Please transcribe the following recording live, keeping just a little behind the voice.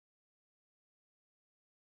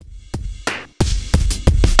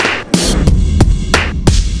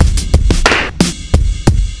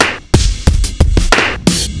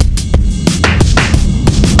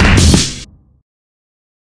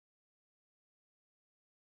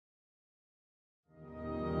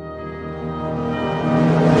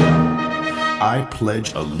I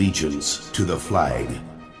pledge allegiance to the flag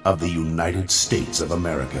of the United States of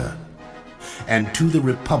America and to the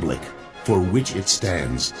republic for which it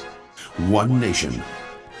stands, one nation,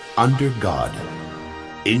 under God,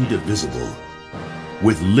 indivisible,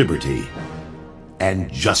 with liberty and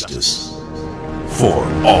justice for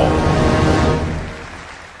all.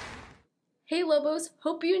 Hey Lobos,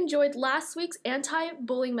 hope you enjoyed last week's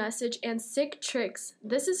anti-bullying message and sick tricks.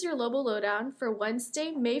 This is your Lobo Lowdown for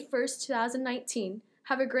Wednesday, May 1st, 2019.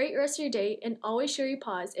 Have a great rest of your day and always show your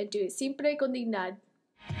paws and do it siempre con dignidad.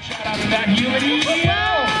 Shout out to that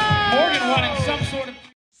UNEO! Morgan wanted some sort of...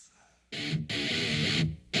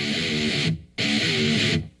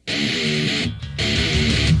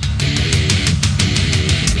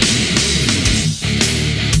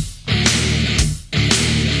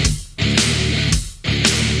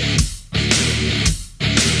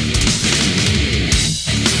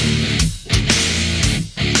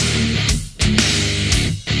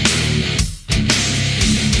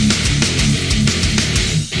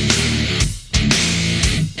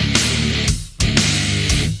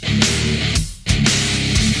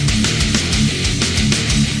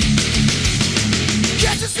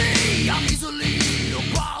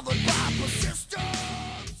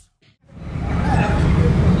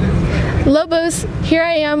 Lobos, here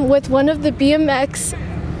I am with one of the BMX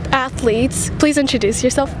athletes. Please introduce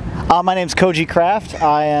yourself. My name's Koji Kraft.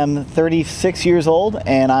 I am 36 years old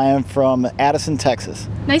and I am from Addison, Texas.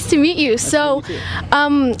 Nice to meet you. So,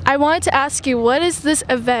 I wanted to ask you, what is this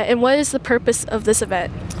event and what is the purpose of this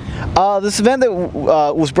event? This event that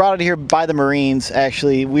was brought out here by the Marines,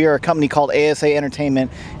 actually. We are a company called ASA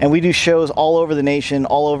Entertainment, and we do shows all over the nation,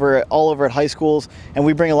 all over at high schools, and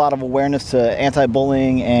we bring a lot of awareness to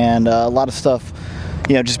anti-bullying and a lot of stuff,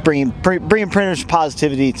 you know, just bringing printers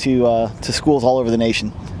positivity to schools all over the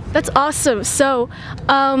nation. That's awesome. So,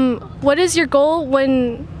 what is your goal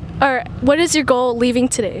what is your goal leaving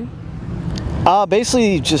today?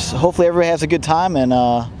 Basically, just hopefully everybody has a good time and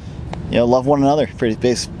you know, love one another,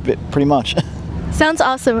 pretty much. Sounds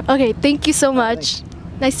awesome. Okay, thank you so much.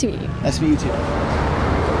 Nice to meet you. Nice to meet you too.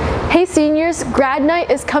 Hey seniors, grad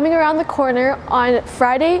night is coming around the corner on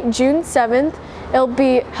Friday, June 7th. It'll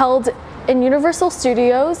be held in Universal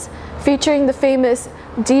Studios featuring the famous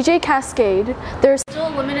DJ Cascade. There's still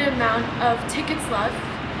a limited amount of tickets left,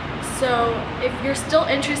 so if you're still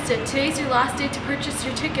interested, today's your last day to purchase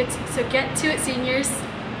your tickets, so get to it seniors.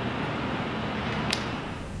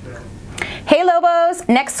 Hey Lobos,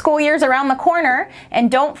 next school year's around the corner,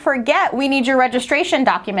 and don't forget we need your registration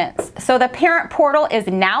documents. So the parent portal is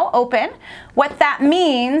now open. What that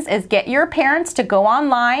means is get your parents to go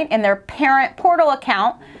online in their parent portal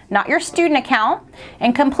account, not your student account,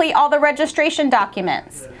 and complete all the registration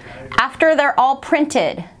documents. After they're all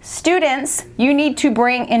printed, students, you need to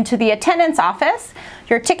bring into the attendance office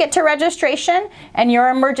your ticket to registration and your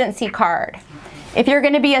emergency card. If you're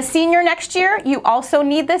going to be a senior next year, you also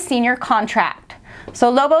need the senior contract. So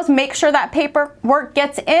Lobos, make sure that paperwork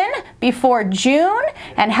gets in before June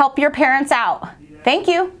and help your parents out. Thank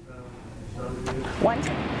you.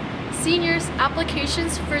 Seniors,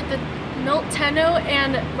 applications for the Milt Tenno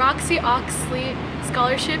and Roxy Oxley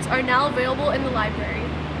scholarships are now available in the library.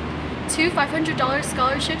 2 $500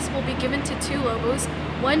 scholarships will be given to 2 Lobos,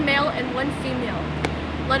 1 male and 1 female.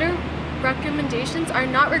 Letter recommendations are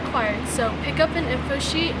not required, so pick up an info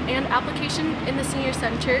sheet and application in the senior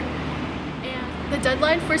center. And the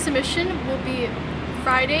deadline for submission will be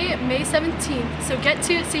Friday, May 17th, so get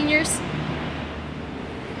to it seniors.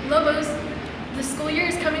 Lobos, the school year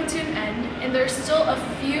is coming to an end and there's still a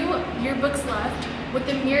few yearbooks left with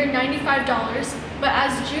a mere $95, but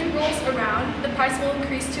as June rolls around, the price will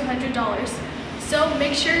increase to $100. So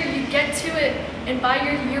make sure you get to it and buy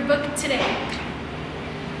your yearbook today.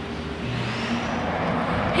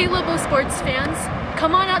 Hey Lobo sports fans,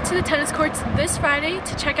 come on out to the tennis courts this Friday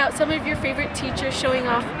to check out some of your favorite teachers showing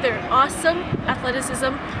off their awesome athleticism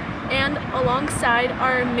and alongside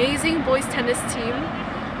our amazing boys tennis team.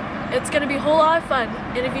 It's going to be a whole lot of fun,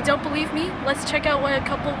 and if you don't believe me, let's check out what a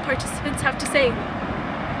couple participants have to say.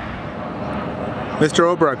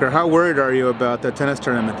 Mr. Obrucker, how worried are you about the tennis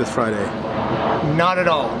tournament this Friday? Not at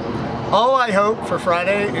all. All I hope for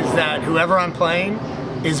Friday is that whoever I'm playing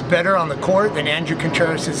is better on the court than Andrew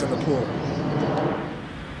Contreras is in the pool.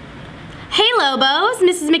 Hey Lobos,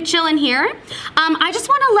 Mrs. McChillan here. I just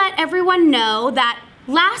want to let everyone know that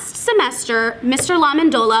last semester, Mr.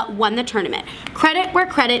 LaMandola won the tournament. Credit where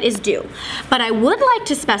credit is due. But I would like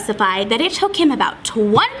to specify that it took him about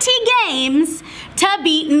 20 games to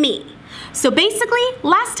beat me. So basically,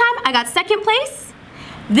 last time I got second place.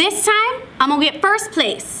 This time, I'm gonna get first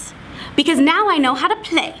place. Because now I know how to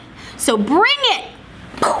play. So bring it!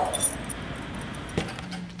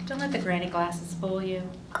 Don't let the granny glasses fool you.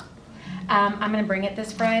 I'm gonna bring it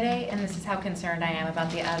this Friday, and this is how concerned I am about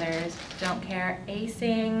the others. Don't care.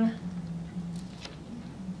 Acing.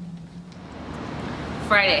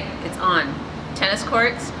 Friday, it's on. Tennis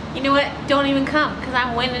courts. You know what? Don't even come, because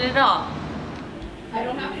I'm winning it all.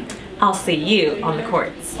 I'll see you on the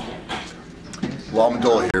courts. Lobo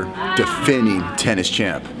Lowdown here, defending tennis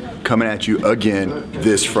champ. Coming at you again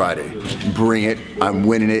this Friday. Bring it, I'm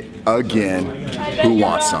winning it again. Who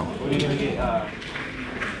wants some?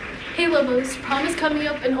 Hey Lobos, prom is coming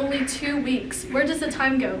up in only 2 weeks. Where does the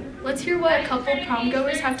time go? Let's hear what a couple prom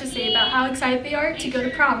goers have to say about how excited they are to go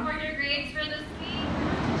to prom.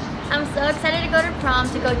 I'm so excited to go to prom,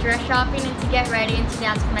 to go dress shopping, and to get ready and to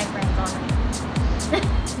dance with my friends all night.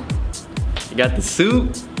 I got the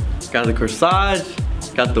suit, got the corsage,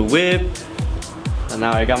 got the whip, and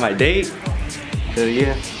now I got my date. So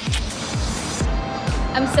yeah.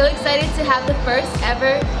 I'm so excited to have the first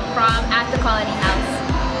ever prom at the Colony House.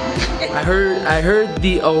 I heard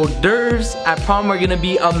the hors d'oeuvres at prom are gonna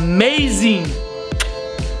be amazing.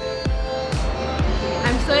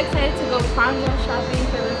 I'm so excited to go prom dress shopping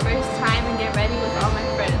for the first time and get ready with all my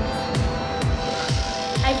friends.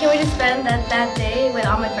 I can't wait to spend that day with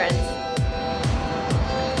all my friends.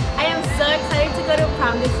 I am so excited to go to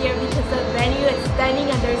prom this year because the venue is stunning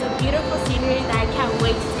and there's a beautiful scenery that I can't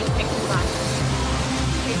wait to take pictures on.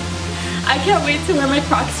 I can't wait to wear my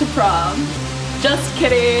Crocs to prom. Just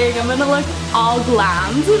kidding, I'm gonna look all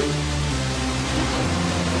glammed.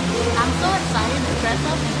 I'm so excited to dress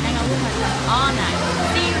up and hang out with my friends all night.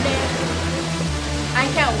 See you there. I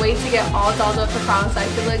can't wait to get all dolled up for prom so I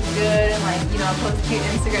can look good and post cute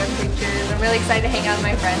Instagram pictures. I'm really excited to hang out with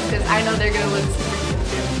my friends because I know they're gonna look super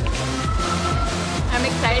cute too. I'm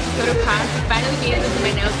excited to go to prom to finally be able to do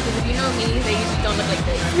my nails because if you know me, they usually don't look like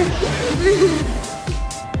this.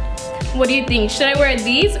 What do you think? Should I wear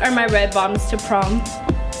these or my red bottoms to prom?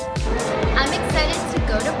 I'm excited to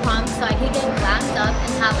go to prom so I can get glammed up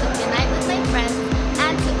and have a good night with my friends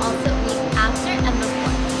and to also eat after and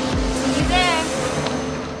before. See you there.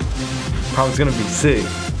 Prom's gonna be sick.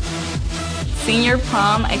 Senior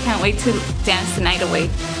prom, I can't wait to dance the night away.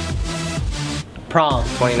 Prom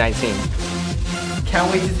 2019.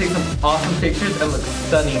 Can't wait to take some awesome pictures and look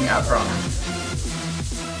stunning at prom.